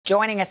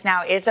Joining us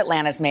now is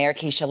Atlanta's Mayor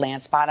Keisha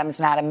Lance Bottoms.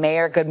 Madam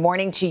Mayor, good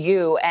morning to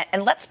you.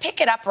 And let's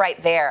pick it up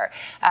right there.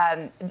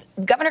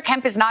 Governor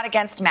Kemp is not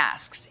against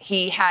masks.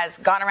 He has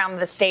gone around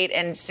the state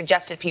and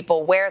suggested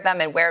people wear them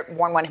and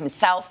worn one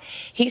himself.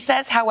 He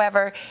says,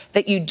 however,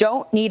 that you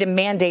don't need a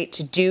mandate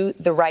to do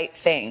the right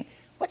thing.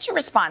 What's your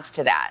response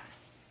to that?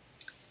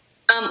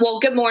 Well,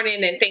 good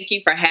morning, and thank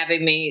you for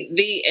having me.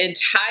 The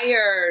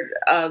entire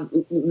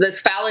this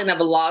filing of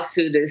a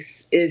lawsuit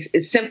is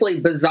simply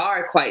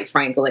bizarre, quite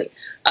frankly.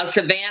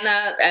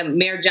 Savannah,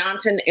 Mayor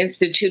Johnson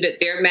instituted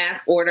their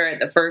mask order at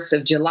the 1st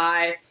of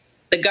July.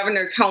 The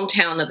governor's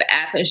hometown of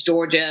Athens,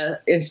 Georgia,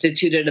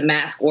 instituted a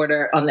mask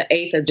order on the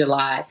 8th of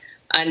July.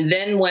 And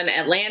then when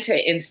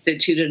Atlanta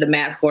instituted a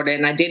mask order,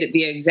 and I did it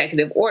via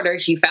executive order,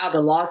 he filed a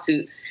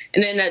lawsuit.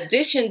 And in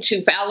addition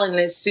to filing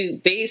this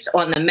suit based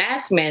on the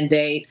mask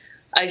mandate,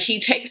 he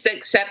takes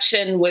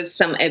exception with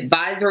some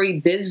advisory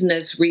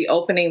business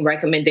reopening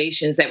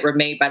recommendations that were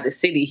made by the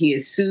city. He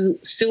is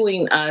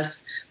suing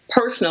us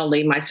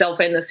personally, myself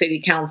and the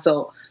city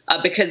council,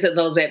 because of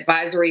those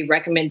advisory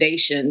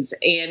recommendations.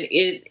 And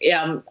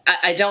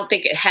I don't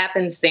think it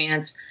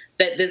happenstance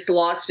that this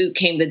lawsuit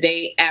came the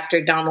day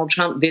after Donald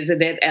Trump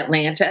visited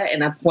Atlanta,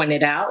 and I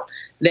pointed out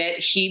that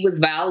he was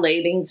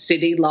violating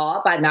city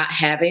law by not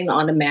having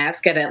on a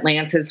mask at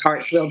Atlanta's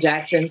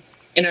Hartsfield-Jackson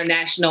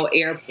International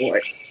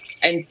Airport.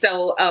 And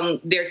so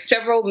there's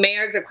several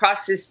mayors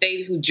across the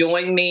state who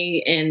join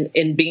me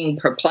in being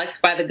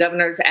perplexed by the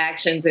governor's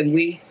actions, and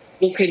we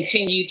will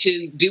continue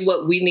to do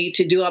what we need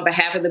to do on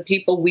behalf of the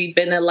people we've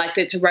been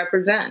elected to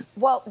represent.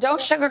 Well, don't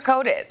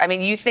sugarcoat it. I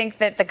mean, you think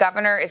that the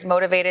governor is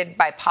motivated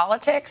by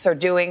politics or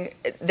doing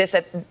this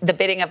at the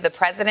bidding of the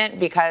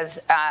president because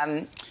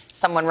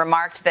someone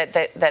remarked that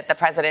the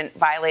president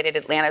violated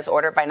Atlanta's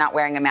order by not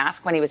wearing a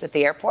mask when he was at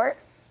the airport?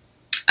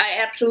 I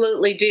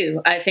absolutely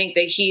do. I think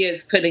that he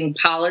is putting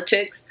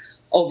politics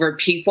over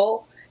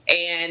people.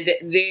 And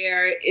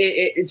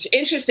it's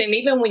interesting,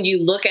 even when you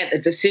look at the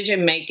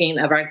decision making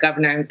of our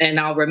governor, and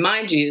I'll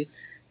remind you,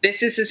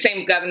 this is the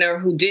same governor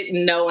who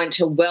didn't know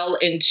until well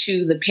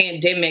into the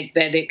pandemic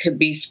that it could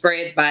be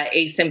spread by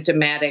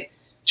asymptomatic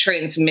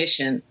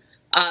transmission.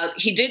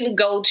 He didn't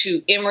go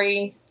to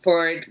Emory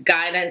for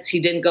guidance. He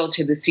didn't go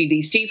to the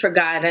CDC for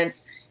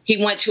guidance.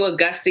 He went to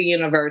Augusta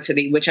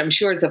University, which I'm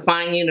sure is a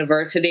fine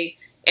university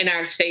in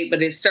our state,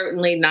 but it's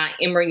certainly not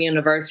Emory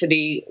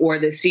University or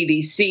the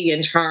CDC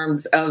in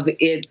terms of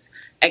its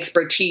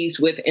expertise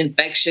with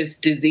infectious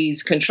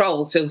disease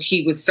control. So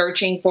he was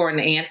searching for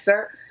an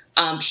answer.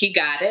 He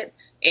got it.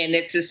 And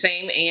it's the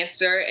same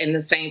answer and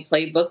the same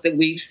playbook that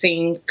we've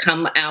seen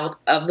come out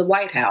of the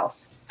White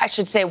House. I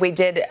should say we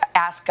did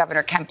ask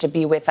Governor Kemp to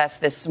be with us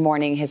this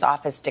morning. His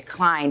office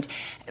declined.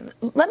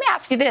 Let me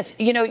ask you this.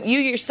 You know, you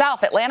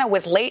yourself, Atlanta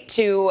was late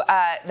to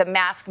the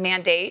mask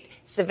mandate.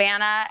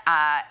 Savannah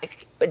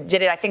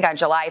did it, I think, on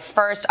July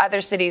 1st. Other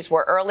cities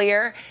were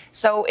earlier.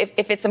 So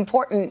if it's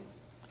important,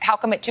 how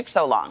come it took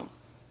so long?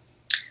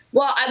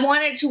 Well, I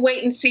wanted to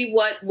wait and see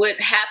what would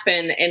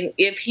happen and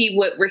if he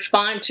would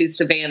respond to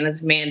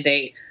Savannah's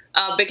mandate,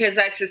 because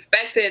I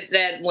suspected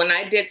that when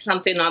I did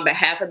something on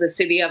behalf of the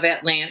city of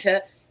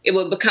Atlanta, it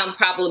would become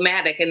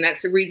problematic. And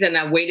that's the reason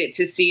I waited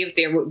to see if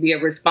there would be a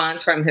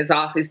response from his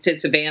office to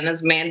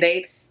Savannah's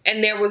mandate.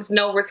 And there was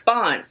no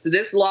response.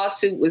 This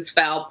lawsuit was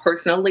filed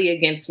personally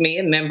against me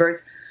and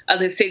members of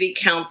the city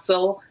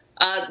council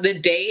the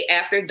day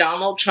after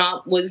Donald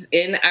Trump was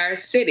in our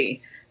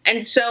city.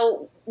 And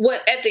so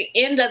at the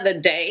end of the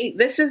day,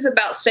 this is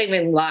about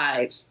saving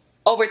lives.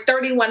 Over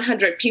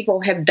 3,100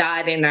 people have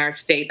died in our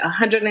state.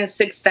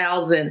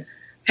 106,000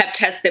 have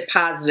tested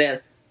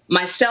positive.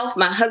 Myself,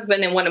 my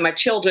husband, and one of my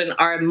children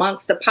are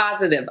amongst the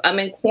positive. I'm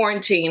in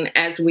quarantine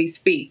as we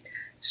speak.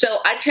 So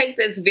I take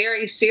this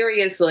very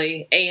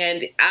seriously,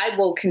 and I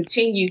will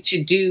continue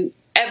to do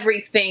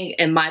everything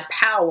in my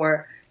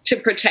power to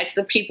protect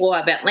the people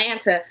of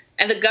Atlanta.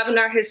 And the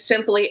governor has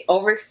simply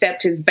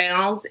overstepped his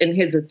bounds and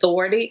his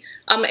authority,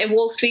 and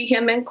we'll see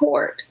him in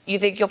court. You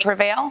think you'll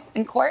prevail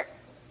in court?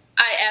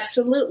 I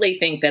absolutely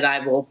think that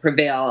I will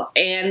prevail.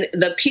 And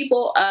the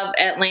people of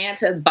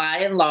Atlanta, by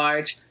and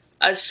large,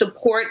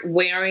 support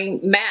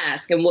wearing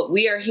masks. And what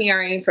we are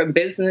hearing from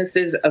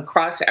businesses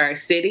across our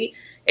city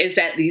is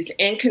that these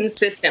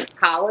inconsistent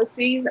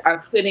policies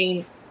are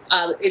putting,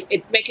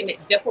 it's making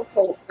it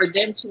difficult for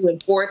them to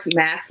enforce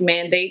mask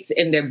mandates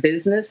in their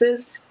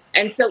businesses.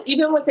 And so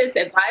even with this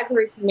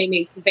advisory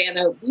committee,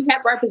 Savannah, we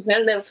have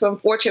representatives from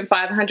Fortune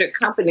 500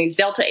 companies.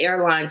 Delta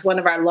Airlines, one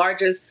of our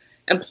largest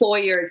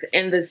employers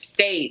in the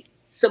state,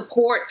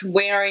 supports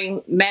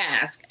wearing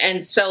masks.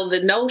 And so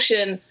the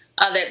notion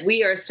that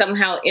we are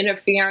somehow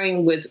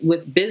interfering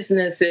with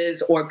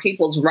businesses or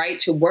people's right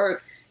to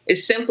work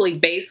is simply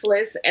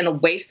baseless and a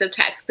waste of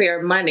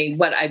taxpayer money.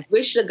 What I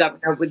wish the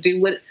governor would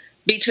do would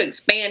be to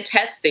expand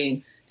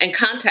testing and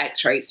contact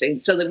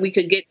tracing so that we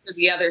could get to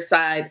the other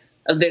side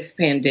of this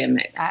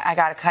pandemic. I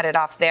got to cut it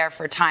off there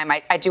for time.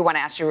 I do want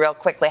to ask you real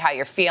quickly how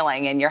you're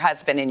feeling and your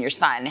husband and your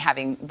son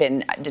having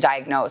been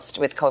diagnosed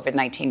with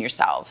COVID-19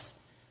 yourselves.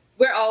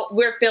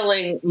 we're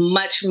feeling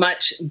much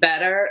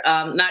better.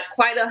 Not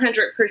quite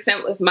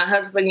 100% with my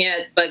husband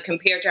yet, but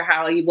compared to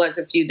how he was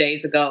a few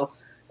days ago,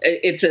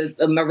 it's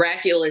a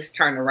miraculous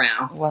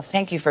turnaround. Well,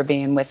 thank you for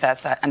being with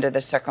us under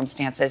the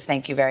circumstances.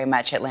 Thank you very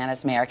much,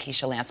 Atlanta's Mayor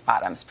Keisha Lance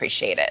Bottoms.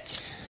 Appreciate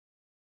it.